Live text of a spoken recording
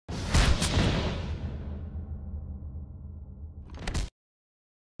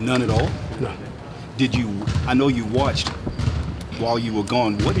None at all? No. Did you, I know you watched while you were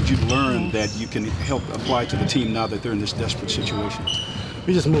gone. What did you learn that you can help apply to the team now that they're in this desperate situation?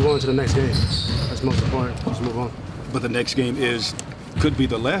 We just move on to the next game. That's most important. Just move on. But the next game could be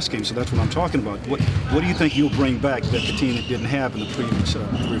the last game, so that's what I'm talking about. What do you think you'll bring back that the team didn't have in the previous 3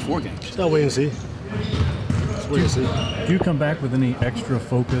 or 4 games? Just wait and see. Wait and see. Do you come back with any extra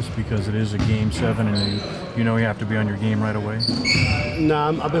focus because it is a Game 7 and you know you have to be on your game right away? Nah,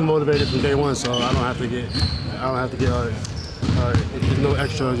 I've been motivated from day one, so I don't have to get no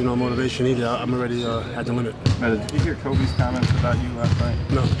extra, motivation either. I'm already at the limit. Did you hear Kobe's comments about you last night?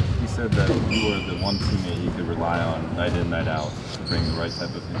 No. He said that you were the one teammate you could rely on night in, night out to bring the right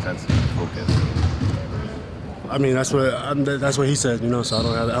type of intensity and focus. I mean, that's what he said, so I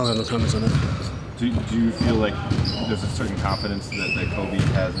don't have no comments on that. Do you feel like there's a certain confidence that Kobe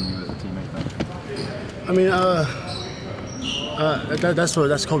has in you as a teammate now? I mean,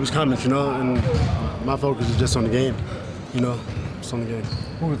 that's Kobe's comments, and my focus is just on the game, just on the game.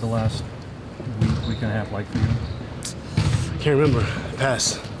 What was the last week and a half like for you? Can't remember.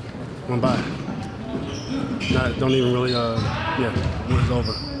 Pass. Went by. Don't even really. It was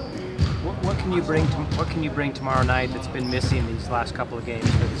over. What can you bring tomorrow night that's been missing these last couple of games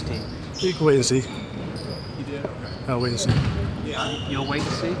for this team? You can wait and see. You did? I'll wait and see. You'll wait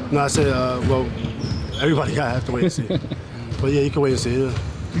and see? No, I said, well, everybody gotta have to wait and see. But yeah, you can wait and see. Do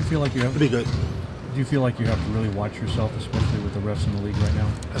you feel like you have? It'll be good. Do you feel like you have to really watch yourself, especially with the refs in the league right now?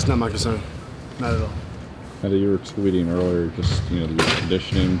 That's not my concern. Not at all. Metta, you were tweeting earlier just your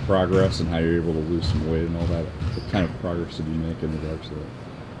conditioning progress and how you're able to lose some weight and all that. What kind of progress did you make in regards to that?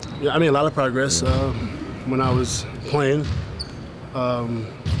 Yeah, I mean a lot of progress when I was playing,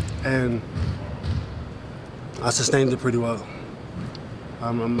 and I sustained it pretty well.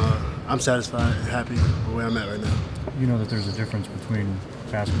 I'm satisfied and happy with where I'm at right now. You know that there's a difference between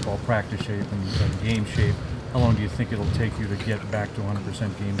basketball practice shape and game shape. How long do you think it'll take you to get back to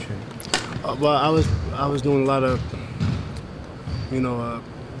 100% game shape? Well, I was doing a lot of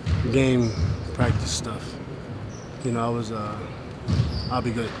game practice stuff. I'll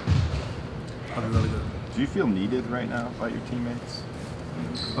be good. I'll be really good. Do you feel needed right now by your teammates?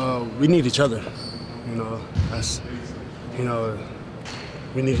 We need each other.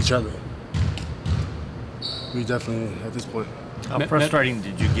 We need each other. We definitely, at this point. How frustrating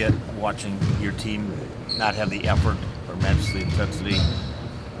did you get watching your team not have the effort or match the intensity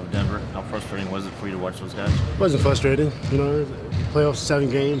of Denver? How frustrating was it for you to watch those guys? It wasn't frustrating. Playoffs 7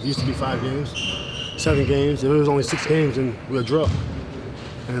 games, used to be 5 games. 7 games. If it was only 6 games, then we'll draw.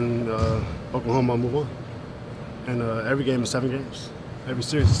 And Oklahoma will move on. And every game is 7 games. Every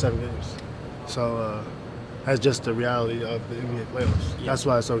series is 7 games. So that's just the reality of the NBA playoffs. Yeah. That's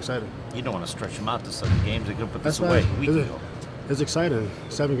why it's so exciting. You don't want to stretch them out to 7 games. They could put this away a week ago. It's exciting.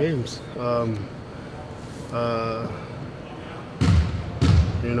 7 games.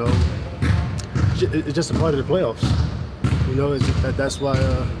 It's just a part of the playoffs. That's why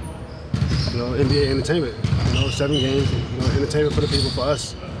NBA entertainment. 7 games. Entertainment for the people. For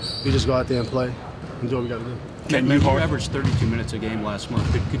us, we just go out there and play and do what we got to do. You averaged 32 minutes a game last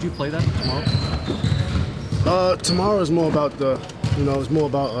month. Could you play that tomorrow? Tomorrow is more about it's more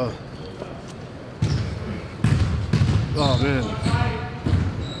about oh man,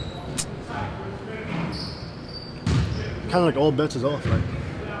 kind of like all bets is off, like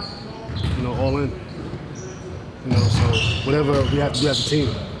all in. So whatever we have to do as a team,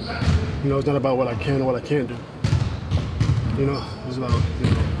 it's not about what I can or what I can't do. It's about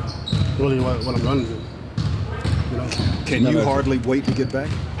really what I'm gonna do. Can you hardly wait to get back?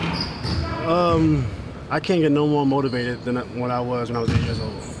 I can't get no more motivated than when I was 8 years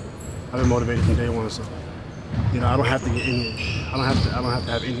old. I've been motivated from day one, so I don't have to get any. I don't have to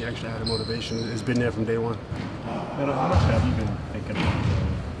have any extra added motivation. It's been there from day one. Metta, how much have you been thinking about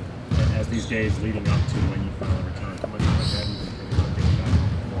as these days leading up to when you finally return? How much have you been thinking about getting back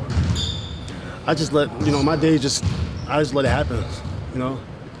more? I just let my day I just let it happen.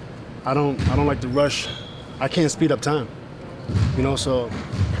 I don't like to rush. I can't speed up time. So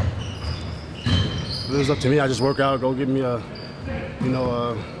if it was up to me, I just work out, go get me go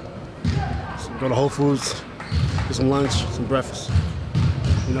to Whole Foods, get some lunch, some breakfast.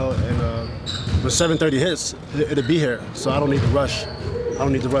 And when 7:30 hits, it'll be here. So I don't need to rush. I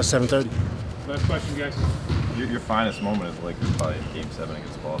don't need to rush 7:30. Last question, guys. Your finest moment is like probably Game 7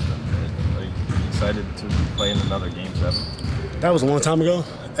 against Boston. Are you excited to play in another Game 7? That was a long time ago,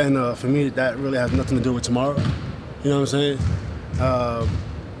 and for me, that really has nothing to do with tomorrow. You know what I'm saying?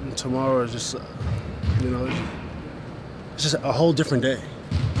 Tomorrow is just, it's just a whole different day.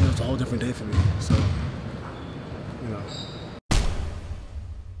 It's a whole different day for me. So,